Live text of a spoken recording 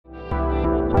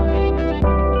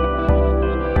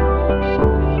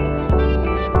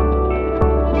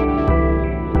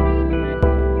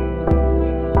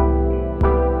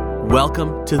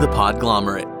Welcome to the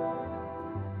Podglomerate.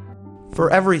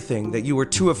 For everything that you were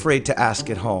too afraid to ask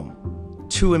at home,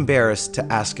 too embarrassed to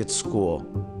ask at school,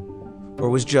 or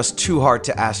was just too hard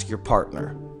to ask your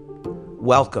partner,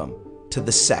 welcome to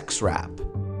the Sex Wrap.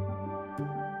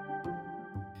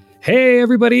 Hey,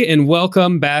 everybody, and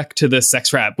welcome back to the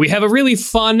Sex Wrap. We have a really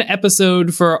fun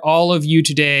episode for all of you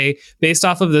today based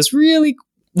off of this really...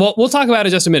 Well, we'll talk about it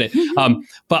in just a minute.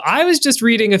 But I was just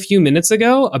reading a few minutes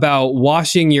ago about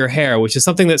washing your hair, which is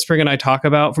something that Spring and I talk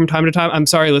about from time to time. I'm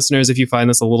sorry, listeners, if you find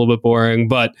this a little bit boring,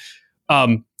 but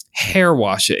hair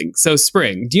washing. So,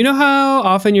 Spring, do you know how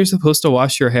often you're supposed to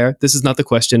wash your hair? This is not the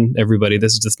question, everybody.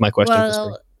 This is just my question for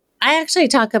Spring. I actually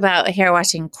talk about hair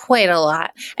washing quite a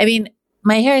lot. I mean,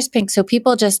 my hair is pink, so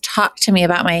people just talk to me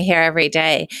about my hair every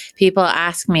day. People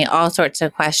ask me all sorts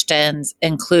of questions,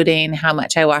 including how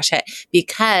much I wash it.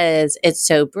 Because it's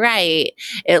so bright,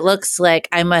 it looks like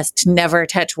I must never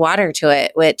touch water to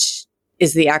it, which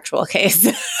is the actual case.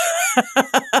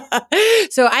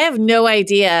 So I have no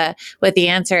idea what the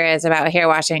answer is about hair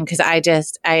washing because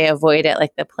I avoid it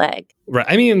like the plague. Right.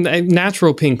 I mean,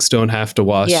 natural pinks don't have to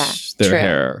wash their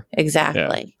hair.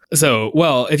 Exactly. Yeah. So,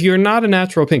 well, if you're not a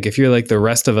natural pink, if you're like the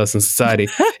rest of us in society,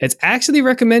 it's actually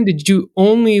recommended you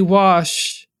only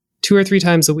wash 2 or 3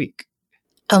 times a week.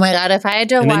 Oh my God, if I had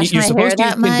to wash my hair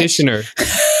that much. Conditioner.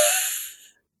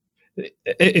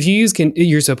 If you use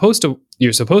you're supposed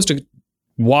to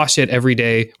wash it every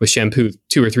day with shampoo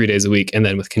 2 or 3 days a week and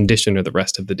then with conditioner the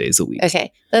rest of the days a week.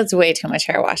 Okay, that's way too much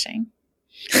hair washing.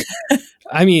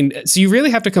 I mean, so you really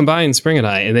have to combine Spring and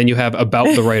I, and then you have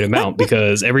about the right amount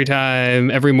because every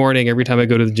morning, every time I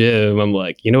go to the gym, I'm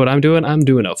like, you know what I'm doing? I'm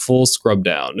doing a full scrub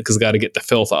down because I got to get the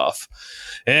filth off.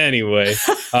 Anyway,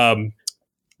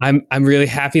 I'm really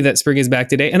happy that Spring is back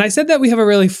today. And I said that we have a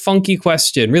really funky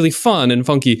question, really fun and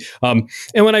funky. And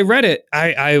when I read it,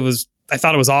 I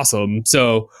thought it was awesome.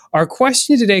 So our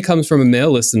question today comes from a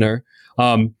male listener.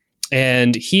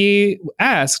 And he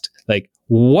asked, like,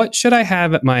 what should I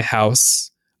have at my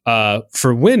house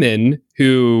for women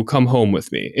who come home with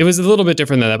me? It was a little bit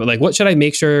different than that, but like, what should I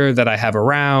make sure that I have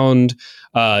around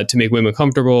to make women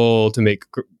comfortable, to make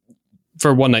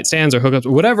for one night stands or hookups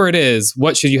or whatever it is?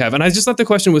 What should you have? And I just thought the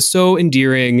question was so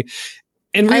endearing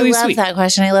and really sweet. I love that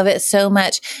question. I love it so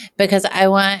much because I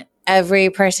want every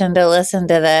person to listen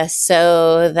to this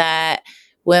so that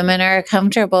women are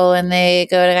comfortable when they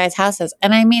go to guys' houses.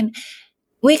 And I mean,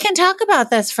 we can talk about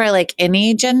this for like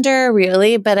any gender,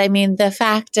 really. But I mean, the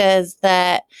fact is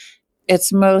that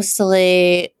it's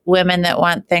mostly women that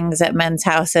want things at men's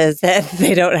houses that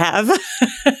they don't have.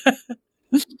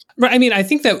 Right. I mean, I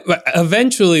think that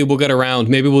eventually we'll get around.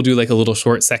 Maybe we'll do like a little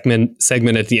short segment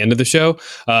at the end of the show.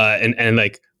 And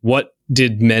like, what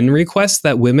did men request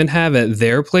that women have at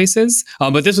their places?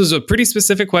 But this was a pretty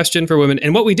specific question for women.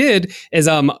 And what we did is,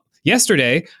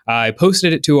 yesterday, I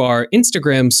posted it to our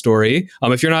Instagram story.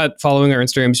 If you're not following our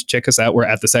Instagram, check us out. We're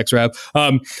at the Sex Wrap.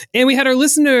 And we had our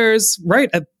listeners write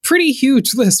a pretty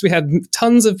huge list. We had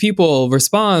tons of people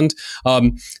respond.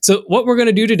 So what we're going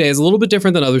to do today is a little bit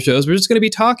different than other shows. We're just going to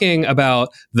be talking about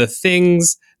the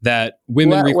things that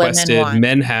women requested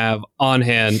men have on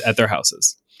hand at their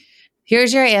houses.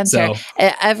 Here's your answer.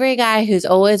 So, every guy who's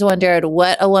always wondered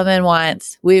what a woman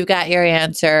wants, we've got your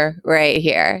answer right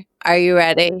here. Are you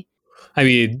ready? I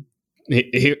mean,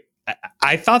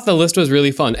 I thought the list was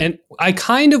really fun. And I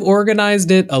kind of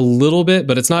organized it a little bit,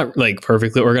 but it's not like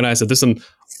perfectly organized. So there's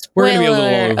we're going to be a little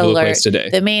all over the place today.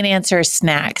 The main answer is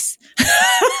snacks.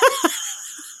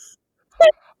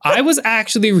 I was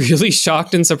actually really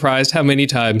shocked and surprised how many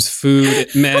times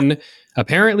men,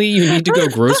 apparently you need to go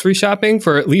grocery shopping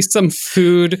for at least some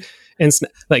food. And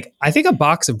like, I think a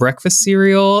box of breakfast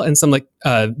cereal and some like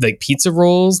pizza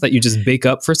rolls that you just bake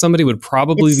up for somebody would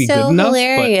probably be good enough. It's so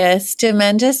hilarious. Do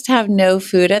men just have no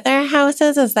food at their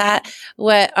houses? Is that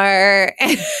what our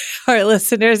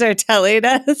listeners are telling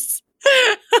us?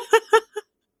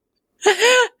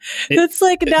 That's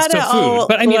like not at all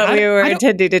but I mean, what we were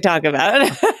intending to talk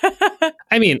about.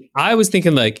 I mean, I was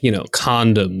thinking like,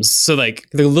 condoms. So like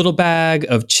the little bag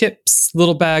of chips,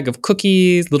 little bag of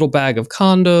cookies, little bag of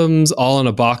condoms, all in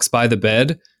a box by the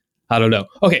bed. I don't know.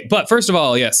 Okay, but first of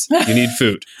all, yes, you need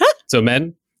food. So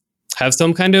men, have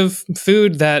some kind of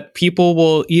food that people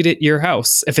will eat at your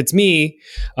house. If it's me,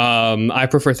 I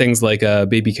prefer things like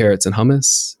baby carrots and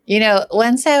hummus.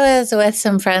 Once I was with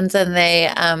some friends and they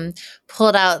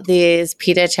pulled out these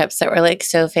pita chips that were like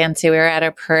so fancy. We were at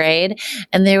a parade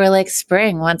and they were like,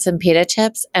 Spring, want some pita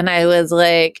chips? And I was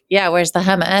like, yeah, where's the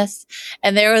hummus?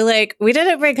 And they were like, we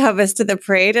didn't bring hummus to the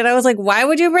parade. And I was like, why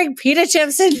would you bring pita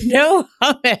chips and no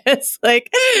hummus?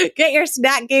 Like, get your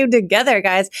snack game together,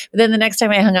 guys. But then the next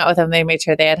time I hung out with them, they made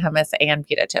sure they had hummus and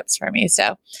pita chips for me.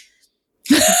 So...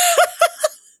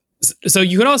 So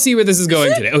you can all see where this is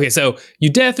going today. Okay, so you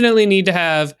definitely need to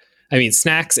have,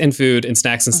 snacks and food and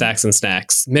snacks and snacks and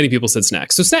snacks. Many people said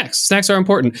snacks. So snacks are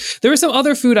important. There are some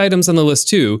other food items on the list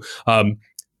too.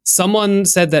 Someone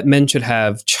said that men should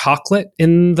have chocolate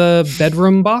in the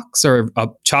bedroom box or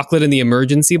chocolate in the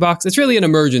emergency box. It's really an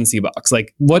emergency box.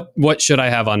 Like what should I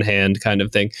have on hand kind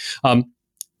of thing.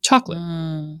 Chocolate.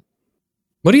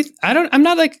 What do you, I don't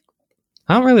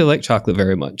really like chocolate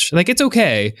very much. Like, it's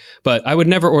okay, but I would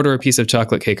never order a piece of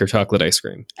chocolate cake or chocolate ice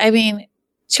cream.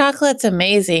 Chocolate's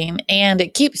amazing and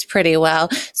it keeps pretty well.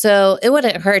 So it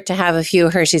wouldn't hurt to have a few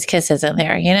Hershey's Kisses in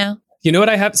there, You know what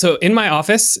I have? So in my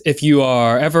office, if you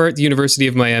are ever at the University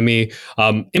of Miami,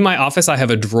 in my office, I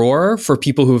have a drawer for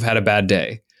people who've had a bad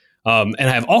day. And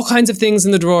I have all kinds of things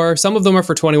in the drawer. Some of them are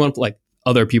for 21, like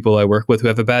other people I work with who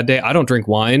have a bad day. I don't drink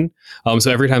wine.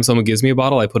 So every time someone gives me a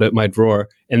bottle, I put it in my drawer.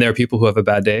 And there are people who have a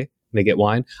bad day and they get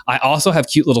wine. I also have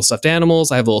cute little stuffed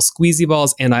animals. I have little squeezy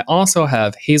balls. And I also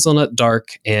have hazelnut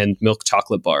dark and milk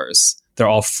chocolate bars. They're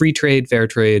all free trade, fair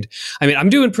trade. I'm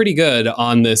doing pretty good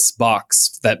on this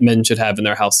box that men should have in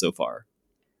their house so far.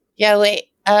 Yeah,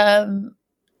 wait. I'm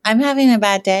having a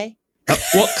bad day.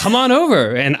 Well, come on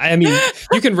over. And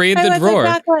you can raid the drawer.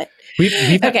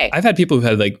 I've had people who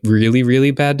had like really,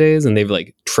 really bad days and they've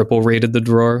like triple rated the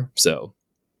drawer. So,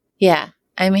 yeah,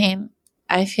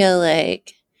 I feel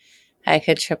like I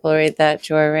could triple rate that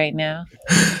drawer right now.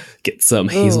 Get some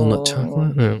hazelnut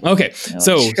chocolate. Okay,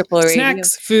 so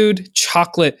snacks, food,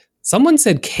 chocolate. Someone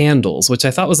said candles, which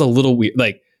I thought was a little weird.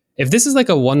 Like, if this is like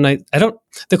a one night,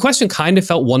 the question kind of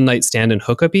felt one night stand and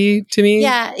hookup-y to me.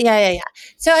 Yeah.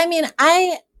 So,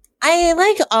 I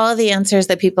like all the answers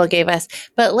that people gave us,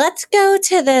 but let's go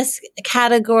to this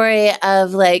category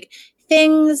of like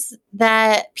things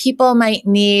that people might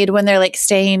need when they're like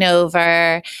staying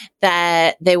over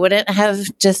that they wouldn't have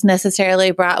just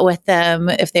necessarily brought with them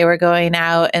if they were going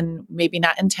out and maybe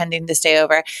not intending to stay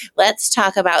over. Let's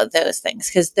talk about those things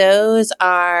because those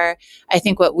are, I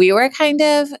think, what we were kind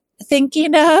of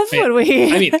thinking of when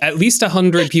we at least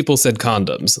 100 people said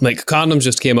condoms. Like, condoms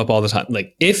just came up all the time.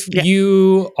 Like, if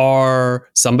you are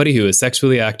somebody who is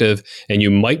sexually active and you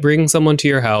might bring someone to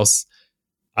your house,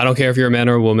 I don't care if you're a man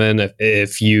or a woman,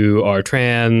 if you are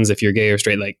trans, if you're gay or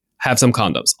straight, like, have some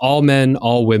condoms. All men,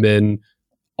 all women,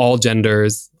 all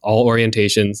genders, all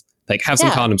orientations. Like, have some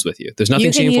condoms with you. There's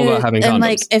nothing shameful about having condoms. And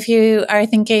like, if you are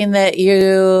thinking that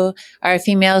you are a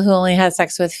female who only has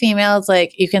sex with females,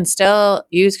 like, you can still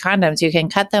use condoms. You can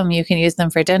cut them. You can use them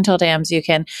for dental dams. You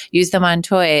can use them on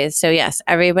toys. So yes,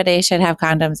 everybody should have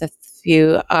condoms if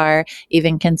you are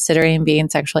even considering being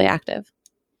sexually active.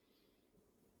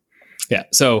 Yeah.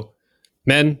 So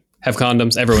men have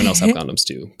condoms. Everyone else have condoms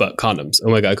too. But condoms. Oh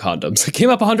my God, condoms. It came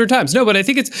up 100 times. No, but I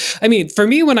think it's, for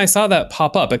me, when I saw that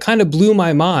pop up, it kind of blew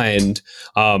my mind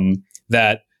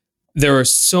that there are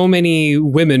so many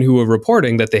women who were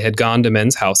reporting that they had gone to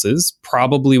men's houses,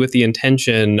 probably with the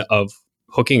intention of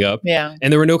hooking up. Yeah.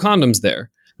 And there were no condoms there.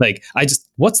 Like,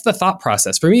 what's the thought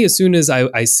process? For me, as soon as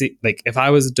I see, like, if I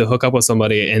was to hook up with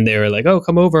somebody and they were like, oh,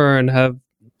 come over and have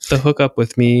the hookup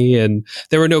with me, and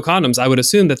there were no condoms, I would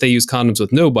assume that they use condoms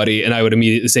with nobody, and I would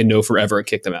immediately say no forever and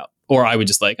kick them out. Or I would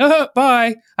just like,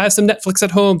 bye. I have some Netflix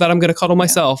at home that I'm going to cuddle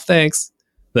myself. Thanks.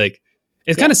 Like,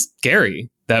 it's kind of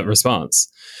scary, that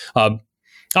response.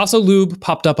 Also, lube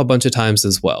popped up a bunch of times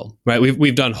as well, right?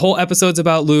 We've done whole episodes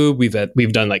about lube.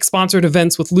 We've done like sponsored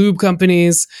events with lube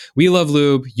companies. We love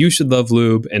lube. You should love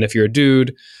lube. And if you're a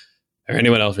dude, or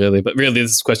anyone else really, but really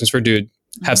this question is for dude,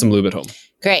 have some lube at home.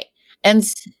 Great. And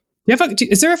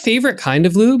is there a favorite kind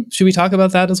of lube? Should we talk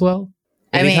about that as well?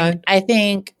 I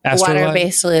think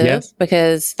water-based lube,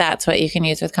 because that's what you can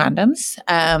use with condoms,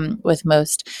 with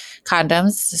most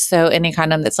condoms. So any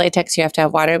condom that's latex, you have to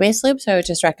have water-based lube. So I would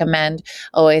just recommend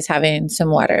always having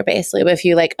some water-based lube. If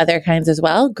you like other kinds as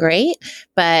well, great.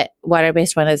 But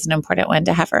water-based one is an important one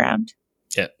to have around.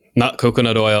 Yeah, not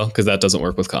coconut oil, because that doesn't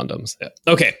work with condoms. Yeah.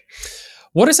 Okay.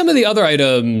 What are some of the other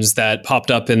items that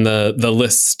popped up in the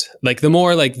list? Like, the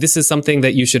more like, this is something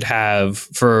that you should have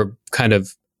for kind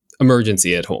of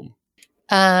emergency at home.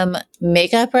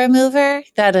 Makeup remover.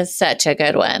 That is such a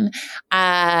good one.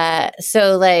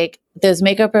 So like those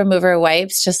makeup remover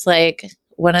wipes, just like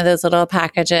one of those little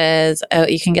packages.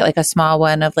 You can get like a small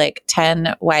one of like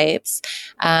 10 wipes.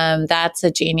 That's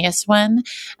a genius one.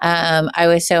 I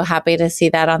was so happy to see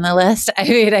that on the list. I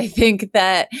mean, I think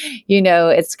that,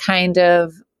 it's kind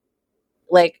of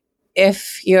like,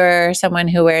 if you're someone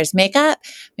who wears makeup,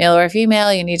 male or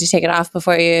female, you need to take it off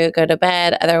before you go to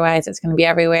bed. Otherwise, it's going to be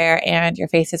everywhere and your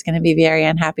face is going to be very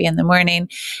unhappy in the morning.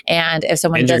 And if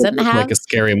someone doesn't have like a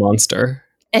scary monster.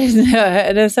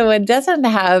 And if someone doesn't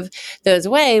have those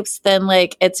wipes, then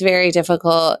like it's very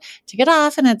difficult to get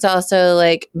off. And it's also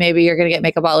like maybe you're going to get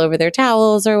makeup all over their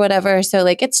towels or whatever. So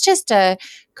like it's just a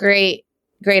great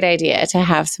idea to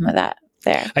have some of that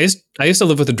there. I used to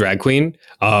live with a drag queen,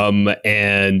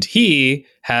 and he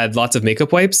had lots of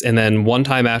makeup wipes. And then one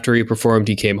time after he performed,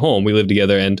 he came home. We lived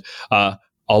together, and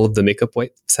all of the makeup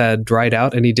wipes had dried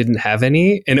out, and he didn't have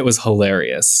any. And it was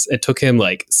hilarious. It took him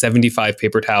like 75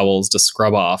 paper towels to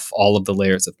scrub off all of the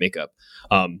layers of makeup.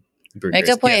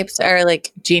 Makeup wipes are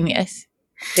like genius.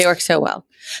 They work so well.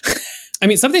 I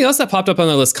mean, something else that popped up on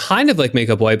the list, kind of like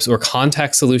makeup wipes or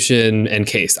contact solution and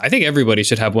case. I think everybody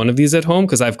should have one of these at home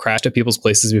because I've crashed at people's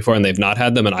places before and they've not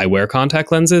had them. And I wear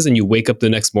contact lenses and you wake up the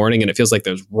next morning and it feels like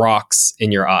there's rocks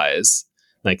in your eyes.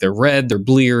 Like they're red, they're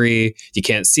bleary, you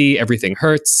can't see, everything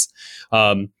hurts.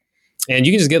 And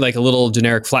you can just get like a little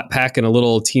generic flat pack and a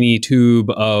little teeny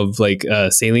tube of like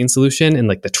saline solution in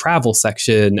like the travel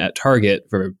section at Target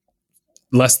for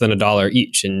less than $1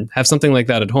 each, and have something like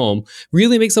that at home.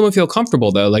 Really make someone feel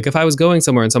comfortable though. Like if I was going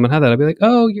somewhere and someone had that, I'd be like,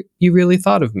 oh, you really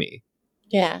thought of me.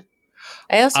 Yeah.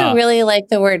 I also really like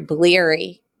the word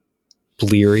bleary.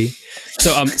 Bleary.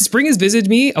 So spring has visited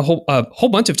me a whole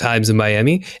bunch of times in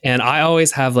Miami, and I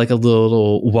always have like a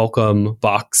little welcome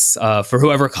box for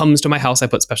whoever comes to my house. I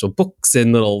put special books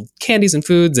and little candies and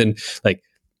foods and like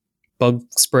bug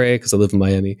spray because I live in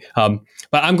Miami.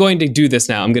 But I'm going to do this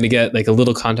now. I'm going to get like a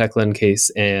little contact lens case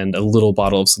and a little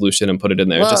bottle of solution and put it in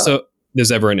there just so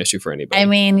there's ever an issue for anybody. I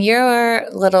mean, your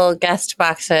little guest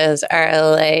boxes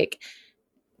are like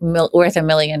worth $1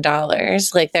 million.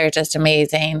 Like they're just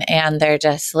amazing and they're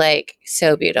just like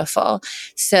so beautiful.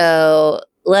 So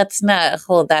let's not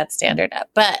hold that standard up,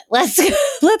 but let's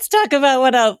talk about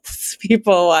what else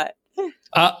people want.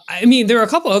 I mean, there are a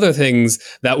couple other things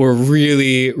that were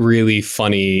really, really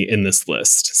funny in this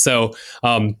list. So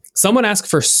someone asked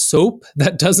for soap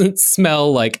that doesn't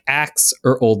smell like Axe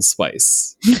or Old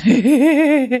Spice.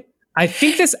 I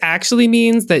think this actually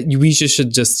means that we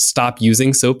should just stop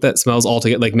using soap that smells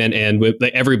altogether, like men and women.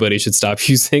 Like everybody should stop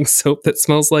using soap that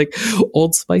smells like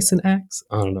Old Spice and Axe.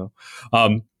 I don't know.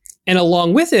 And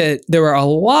along with it, there are a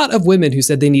lot of women who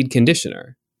said they need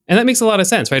conditioner. And that makes a lot of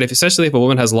sense, right? Especially if a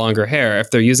woman has longer hair, if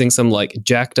they're using some like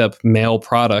jacked up male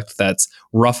product that's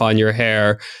rough on your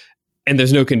hair and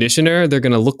there's no conditioner, they're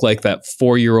going to look like that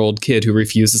 4-year-old kid who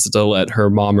refuses to let her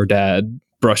mom or dad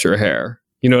brush her hair.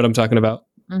 You know what I'm talking about?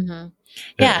 Mm-hmm.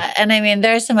 Yeah. And I mean,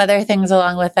 there's some other things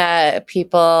along with that.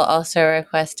 People also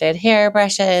requested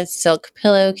hairbrushes, silk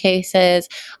pillowcases,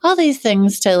 all these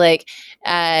things to like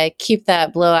keep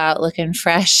that blowout looking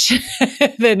fresh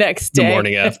the next day. The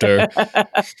morning after.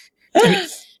 I mean,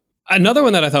 another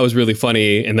one that I thought was really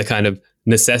funny in the kind of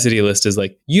necessity list is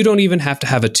like, you don't even have to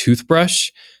have a toothbrush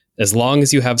as long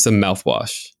as you have some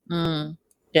mouthwash.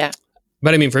 Yeah.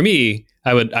 But I mean, for me,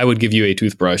 I would give you a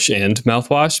toothbrush and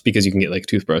mouthwash because you can get like a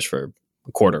toothbrush for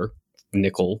 $0.25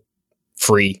 nickel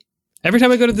free. Every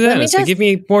time I go to the dentist, they give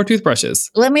me more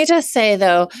toothbrushes. Let me just say,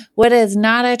 though, what is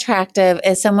not attractive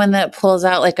is someone that pulls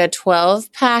out like a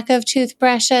 12-pack of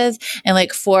toothbrushes and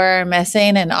like 4 are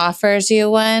missing and offers you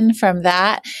one from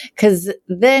that. Because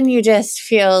then you just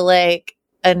feel like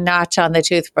a notch on the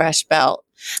toothbrush belt.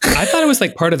 I thought it was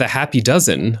like part of the happy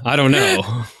dozen. I don't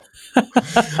know.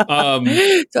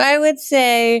 So I would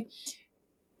say,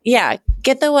 yeah,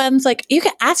 get the ones like you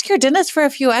can ask your dentist for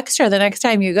a few extra the next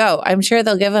time you go. I'm sure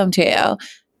they'll give them to you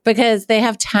because they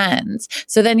have tons.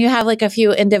 So then you have like a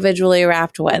few individually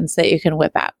wrapped ones that you can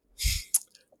whip out.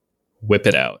 Whip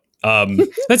it out.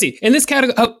 Let's see. In this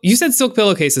category, you said silk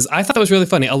pillowcases. I thought that was really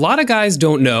funny. A lot of guys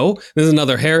don't know. This is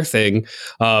another hair thing.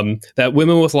 That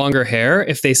women with longer hair,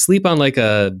 if they sleep on like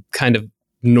a kind of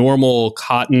normal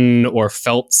cotton or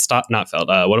flannelly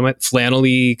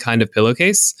kind of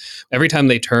pillowcase, every time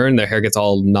they turn, their hair gets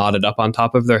all knotted up on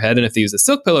top of their head. And if they use a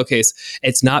silk pillowcase,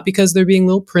 it's not because they're being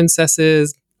little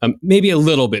princesses, maybe a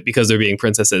little bit because they're being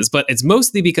princesses, but it's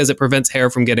mostly because it prevents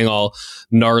hair from getting all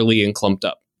gnarly and clumped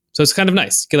up. So it's kind of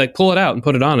nice. You can like pull it out and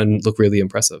put it on and look really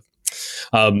impressive.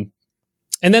 And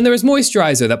then there was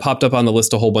moisturizer that popped up on the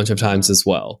list a whole bunch of times as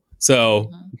well. So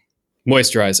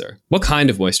moisturizer. What kind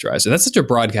of moisturizer? That's such a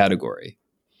broad category.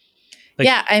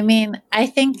 Yeah, I mean, I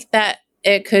think that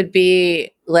it could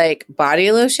be like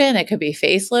body lotion. It could be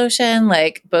face lotion.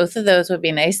 Like both of those would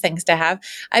be nice things to have.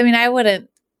 I mean, I wouldn't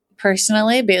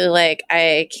personally be like,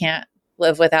 I can't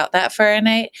live without that for a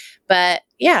night. But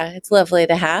yeah, it's lovely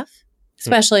to have,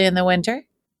 especially in the winter.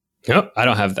 Nope, I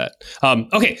don't have that.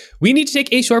 Okay, we need to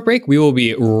take a short break. We will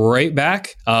be right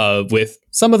back with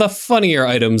some of the funnier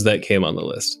items that came on the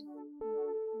list.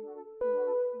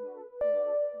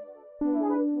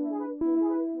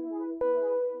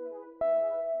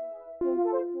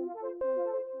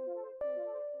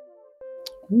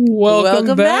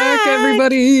 Welcome back,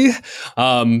 everybody.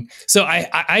 So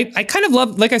I kind of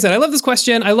love, like I said, I love this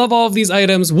question. I love all of these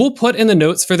items. We'll put in the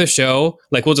notes for the show,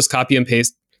 like we'll just copy and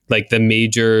paste like the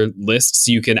major list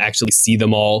so you can actually see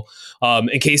them all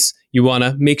in case you want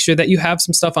to make sure that you have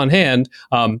some stuff on hand.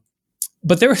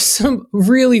 But there was some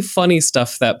really funny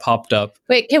stuff that popped up.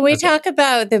 Wait, can we talk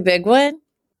about the big one?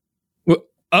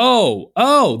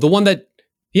 Oh, the one that,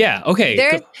 yeah,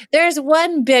 okay. There's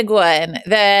one big one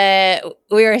that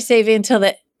we were saving till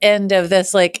the end of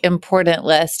this like important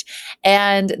list.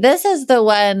 And this is the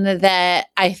one that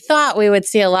I thought we would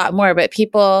see a lot more, but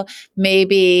people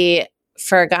maybe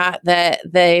forgot that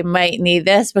they might need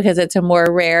this because it's a more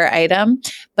rare item.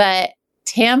 But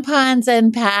tampons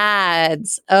and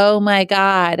pads. Oh my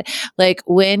God. Like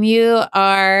when you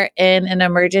are in an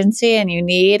emergency and you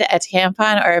need a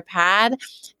tampon or a pad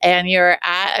and you're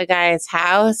at a guy's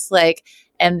house, like,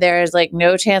 and there's like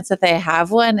no chance that they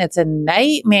have one, it's a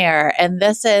nightmare. And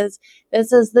this is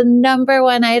the number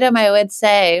one item I would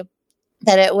say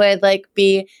that it would like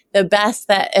be the best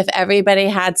that if everybody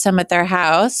had some at their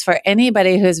house for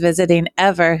anybody who's visiting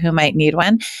ever who might need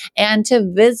one, and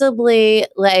to visibly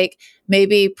like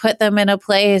maybe put them in a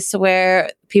place where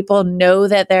people know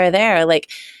that they're there. Like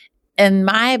in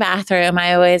my bathroom,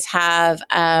 I always have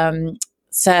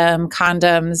some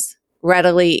condoms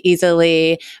readily,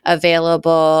 easily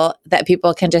available that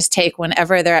people can just take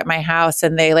whenever they're at my house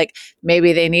and they like,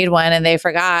 maybe they need one and they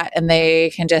forgot and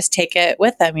they can just take it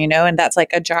with them, you know? And that's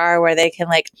like a jar where they can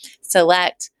like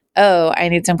select, oh, I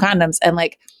need some condoms and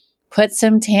like put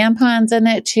some tampons in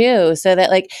it too. So that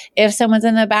like, if someone's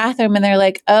in the bathroom and they're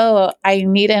like, oh, I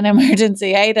need an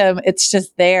emergency item, it's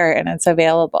just there and it's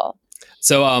available.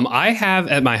 So I have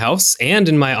at my house and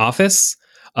in my office,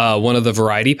 one of the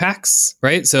variety packs,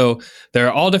 right? So there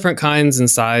are all different kinds and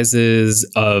sizes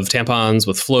of tampons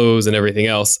with flows and everything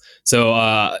else.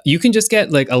 So you can just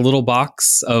get like a little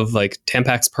box of like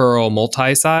Tampax Pearl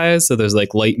multi-size. So there's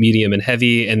like light, medium, and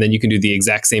heavy. And then you can do the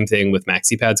exact same thing with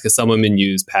maxi pads because some women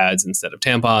use pads instead of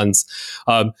tampons.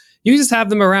 You just have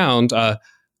them around.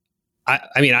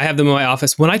 I mean, I have them in my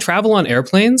office. When I travel on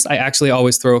airplanes, I actually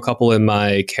always throw a couple in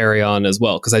my carry-on as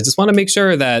well, because I just want to make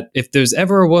sure that if there's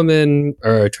ever a woman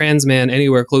or a trans man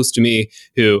anywhere close to me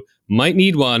who might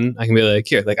need one, I can be like,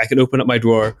 here, like I can open up my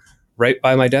drawer right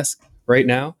by my desk right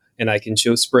now, and I can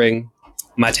show Spring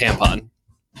my tampon.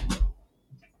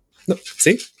 No,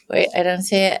 see? Wait, I don't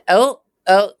see it. Oh,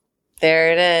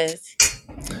 there it is.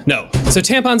 No. So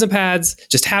tampons and pads,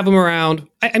 just have them around.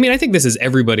 I mean, I think this is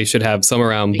everybody should have some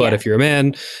around, but if you're a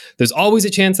man, there's always a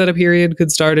chance that a period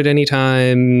could start at any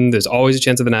time. There's always a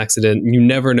chance of an accident. You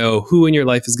never know who in your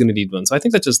life is going to need one. So I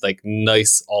think that's just like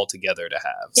nice altogether to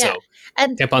have. Yeah. So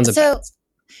and tampons and pads.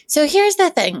 So here's the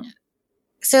thing.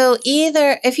 So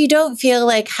either if you don't feel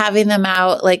like having them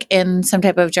out like in some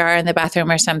type of jar in the bathroom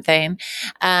or something,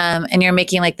 and you're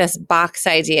making like this box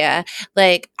idea,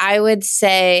 like I would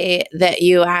say that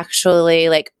you actually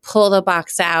like pull the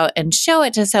box out and show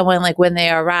it to someone like when they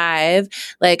arrive,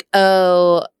 like,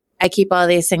 oh, I keep all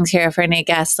these things here for any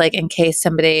guests, like in case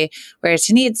somebody were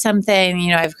to need something, you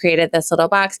know, I've created this little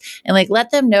box and like let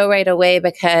them know right away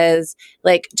because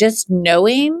like just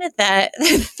knowing that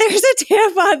there's a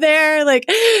tampon there, like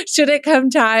should it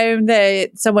come time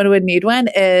that someone would need one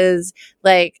is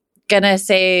like gonna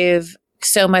save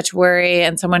so much worry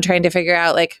and someone trying to figure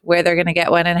out like where they're going to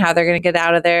get one and how they're going to get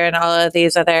out of there and all of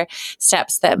these other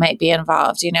steps that might be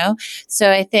involved, you know?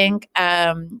 So I think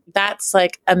that's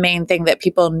like a main thing that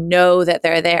people know that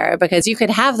they're there because you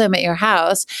could have them at your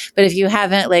house, but if you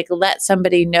haven't like let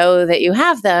somebody know that you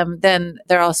have them, then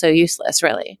they're also useless,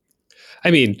 really. I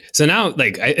mean, so now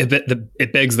like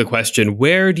it begs the question,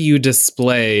 where do you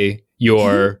display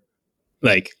your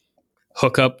like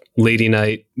hookup, lady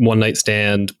night, one night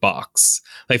stand box?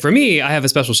 Like for me, I have a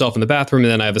special shelf in the bathroom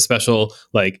and then I have a special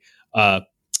like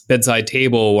bedside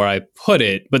table where I put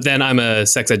it. But then I'm a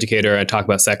sex educator. I talk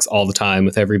about sex all the time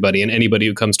with everybody. And anybody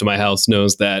who comes to my house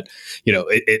knows that, you know,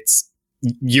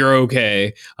 you're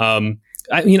okay.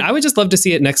 I mean, I would just love to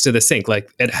see it next to the sink, like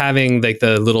it having like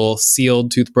the little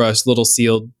sealed toothbrush, little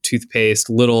sealed toothpaste,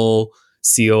 little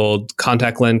sealed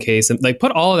contact lens case, and like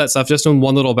put all of that stuff just in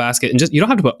one little basket, and just, you don't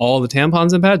have to put all the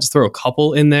tampons and pads, just throw a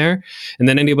couple in there. And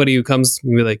then anybody who comes,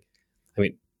 you'll be like, I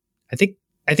mean, I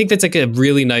think that's like a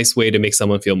really nice way to make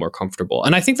someone feel more comfortable.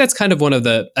 And I think that's kind of one of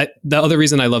the other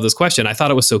reason I love this question. I thought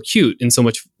it was so cute and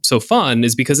so fun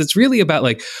is because it's really about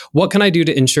like, what can I do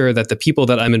to ensure that the people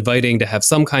that I'm inviting to have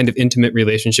some kind of intimate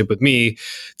relationship with me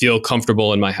feel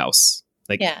comfortable in my house?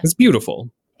 Like, it's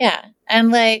beautiful. Yeah.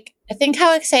 And like, think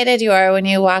how excited you are when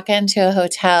you walk into a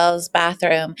hotel's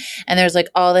bathroom and there's like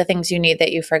all the things you need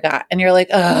that you forgot. And you're like,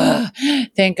 oh,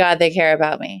 thank God they care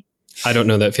about me. I don't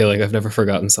know that feeling. I've never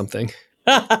forgotten something.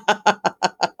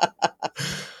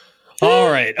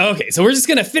 All right. Okay. So we're just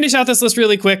going to finish out this list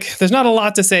really quick. There's not a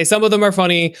lot to say. Some of them are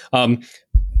funny.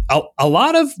 A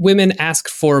lot of women ask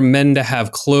for men to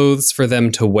have clothes for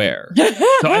them to wear.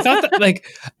 So I thought that like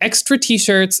extra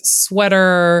t-shirts,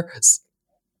 sweater,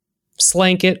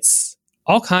 blankets,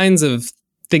 all kinds of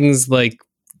things like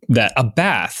that. A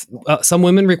bath. Some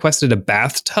women requested a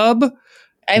bathtub.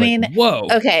 I mean, whoa.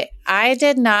 Okay. I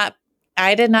did not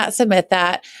submit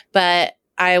that, but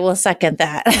I will second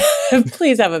that.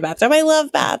 Please have a bathtub. I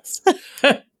love baths.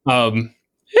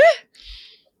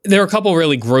 There are a couple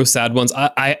really gross, sad ones.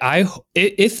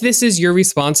 If this is your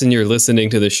response and you're listening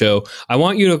to the show, I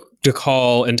want you to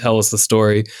call and tell us the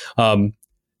story.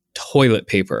 Toilet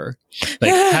paper.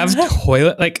 Like, have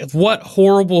toilet, like, what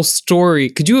horrible story.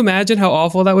 Could you imagine how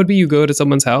awful that would be? You go to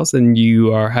someone's house and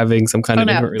you are having some kind of...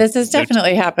 No, this has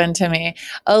definitely happened to me.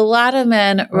 A lot of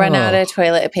men run out of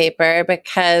toilet paper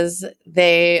because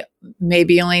they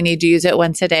maybe only need to use it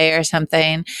once a day or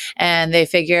something, and they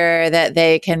figure that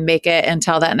they can make it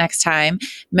until that next time.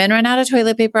 Men run out of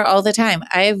toilet paper all the time.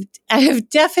 I've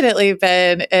definitely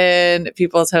been in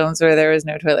people's homes where there was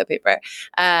no toilet paper.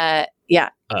 Yeah.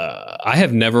 I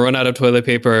have never run out of toilet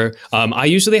paper. I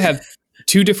usually have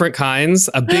two different kinds,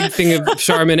 a big thing of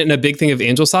Charmin and a big thing of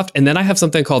Angel Soft. And then I have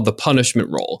something called the punishment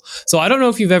roll. So I don't know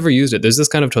if you've ever used it. There's this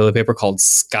kind of toilet paper called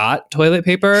Scott toilet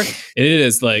paper. And it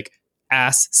is like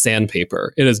ass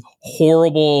sandpaper. It is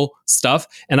horrible stuff.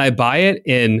 And I buy it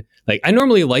in like, I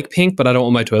normally like pink, but I don't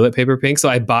want my toilet paper pink. So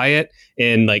I buy it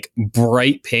in like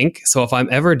bright pink. So if I'm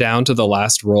ever down to the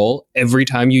last roll, every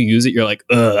time you use it, you're like,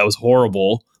 ugh, that was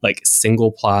horrible. Like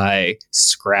single ply,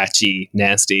 scratchy,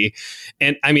 nasty.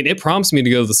 And I mean, it prompts me to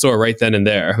go to the store right then and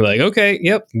there. I'm like, okay,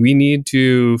 yep, we need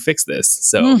to fix this.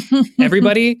 So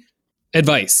everybody,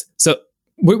 advice. So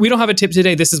we don't have a tip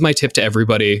today. This is my tip to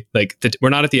everybody. Like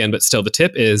we're not at the end, but still the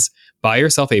tip is buy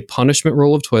yourself a punishment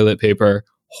roll of toilet paper,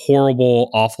 horrible,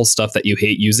 awful stuff that you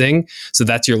hate using. So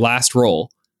that's your last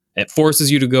roll. It forces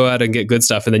you to go out and get good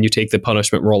stuff. And then you take the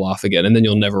punishment roll off again. And then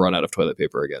you'll never run out of toilet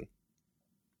paper again.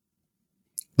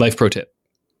 Life pro tip.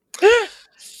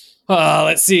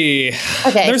 Let's see.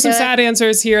 Okay, there's some sad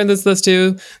answers here in this list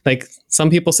too. Like some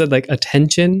people said like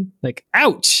attention, like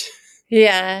ouch.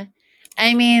 Yeah.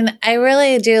 I mean, I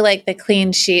really do like the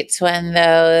clean sheets one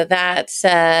though. That's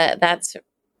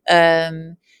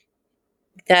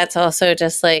also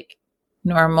just like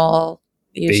normal.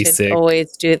 You Basic. Should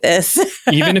always do this.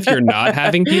 Even if you're not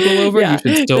having people over, you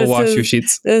should still wash your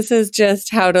sheets. This is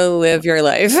just how to live your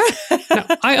life. Now,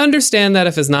 I understand that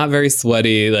if it's not very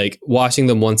sweaty, like washing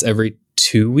them once every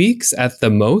 2 weeks at the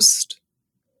most.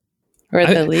 Or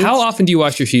the least. How often do you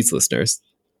wash your sheets, listeners?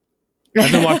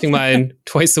 I've been washing mine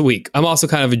twice a week. I'm also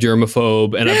kind of a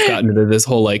germaphobe, and I've gotten into this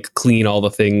whole like clean all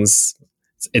the things.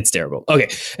 It's terrible. Okay.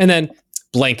 And then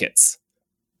blankets.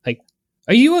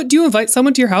 Do you invite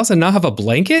someone to your house and not have a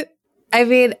blanket? I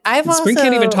mean, Spring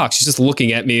can't even talk. She's just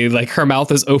looking at me like her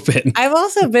mouth is open. I've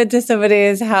also been to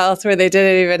somebody's house where they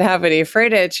didn't even have any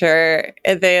furniture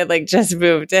and they had like just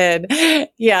moved in.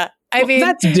 Yeah. I mean,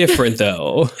 that's different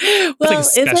though. Well, like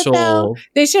special... is it though?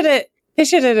 They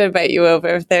shouldn't invite you over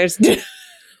if there's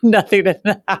nothing in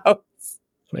the house.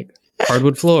 Like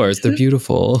hardwood floors. They're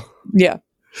beautiful. Yeah.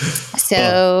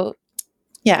 So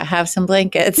yeah, have some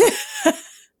blankets.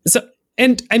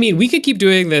 And I mean, we could keep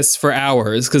doing this for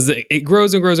hours because it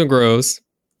grows and grows and grows.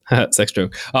 Sex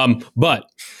joke. But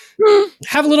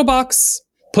have a little box,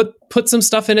 put some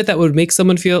stuff in it that would make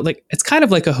someone feel like it's kind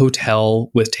of like a hotel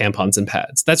with tampons and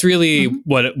pads. That's really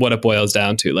what it boils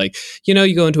down to. Like, you know,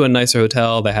 you go into a nicer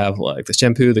hotel, they have like the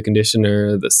shampoo, the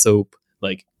conditioner, the soap,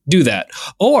 like do that.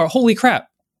 Or holy crap.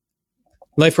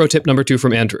 Life pro tip number 2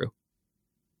 from Andrew.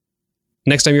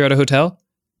 Next time you're at a hotel,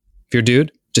 if you're a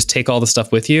dude, just take all the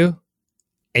stuff with you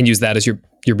and use that as your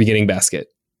beginning basket.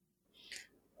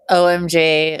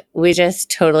 OMG, we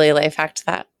just totally life hacked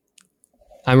that.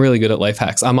 I'm really good at life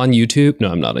hacks. I'm on YouTube.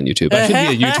 No, I'm not on YouTube. I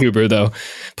should be a YouTuber though.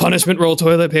 Punishment roll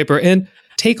toilet paper and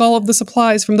take all of the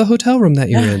supplies from the hotel room that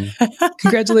you're in.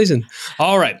 Congratulations.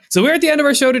 All right. So we're at the end of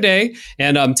our show today.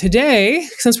 And today,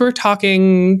 since we're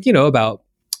talking, about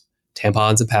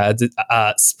tampons and pads,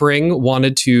 Spring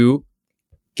wanted to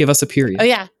give us a period. Oh,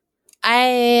 yeah.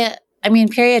 I mean,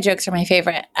 period jokes are my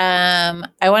favorite. I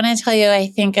want to tell you, I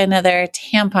think, another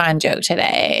tampon joke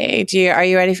today. Are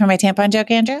you ready for my tampon joke,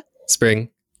 Andrew? Spring,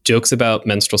 jokes about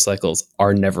menstrual cycles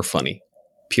are never funny.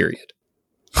 Period.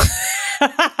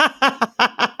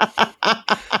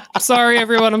 I'm sorry,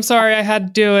 everyone. I'm sorry I had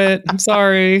to do it. I'm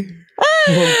sorry.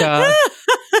 Oh, God.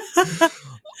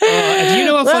 If you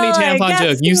know a funny tampon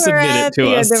joke, you submit it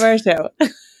to us. End of our show.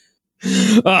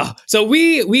 So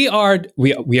we are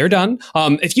done.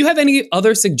 If you have any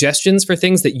other suggestions for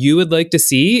things that you would like to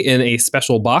see in a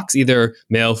special box, either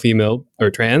male, female, or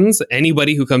trans,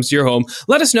 anybody who comes to your home,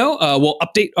 let us know. We'll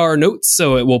update our notes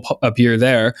so it will appear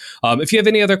there. If you have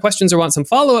any other questions or want some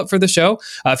follow-up for the show,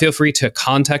 feel free to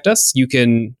contact us. You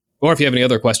can... Or if you have any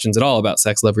other questions at all about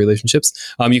sex, love, relationships,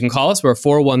 you can call us. We're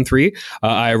 413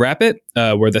 I Wrap It.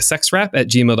 We're the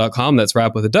sexwrap@gmail.com. That's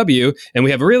wrap with a W. And we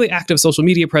have a really active social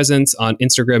media presence on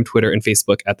Instagram, Twitter, and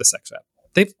Facebook at the Sex Wrap.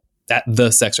 At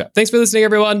the Sex Wrap. Thanks for listening,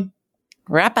 everyone.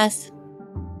 Wrap us.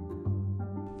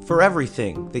 For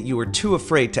everything that you were too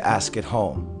afraid to ask at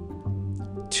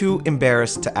home, too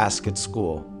embarrassed to ask at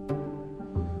school,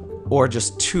 or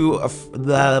just too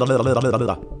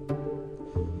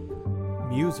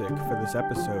Music for this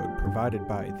episode provided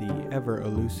by the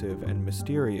ever-elusive and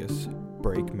mysterious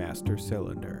Breakmaster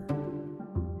Cylinder.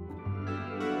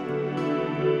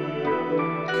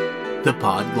 The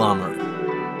Podglomerate.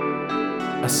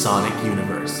 A sonic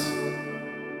universe.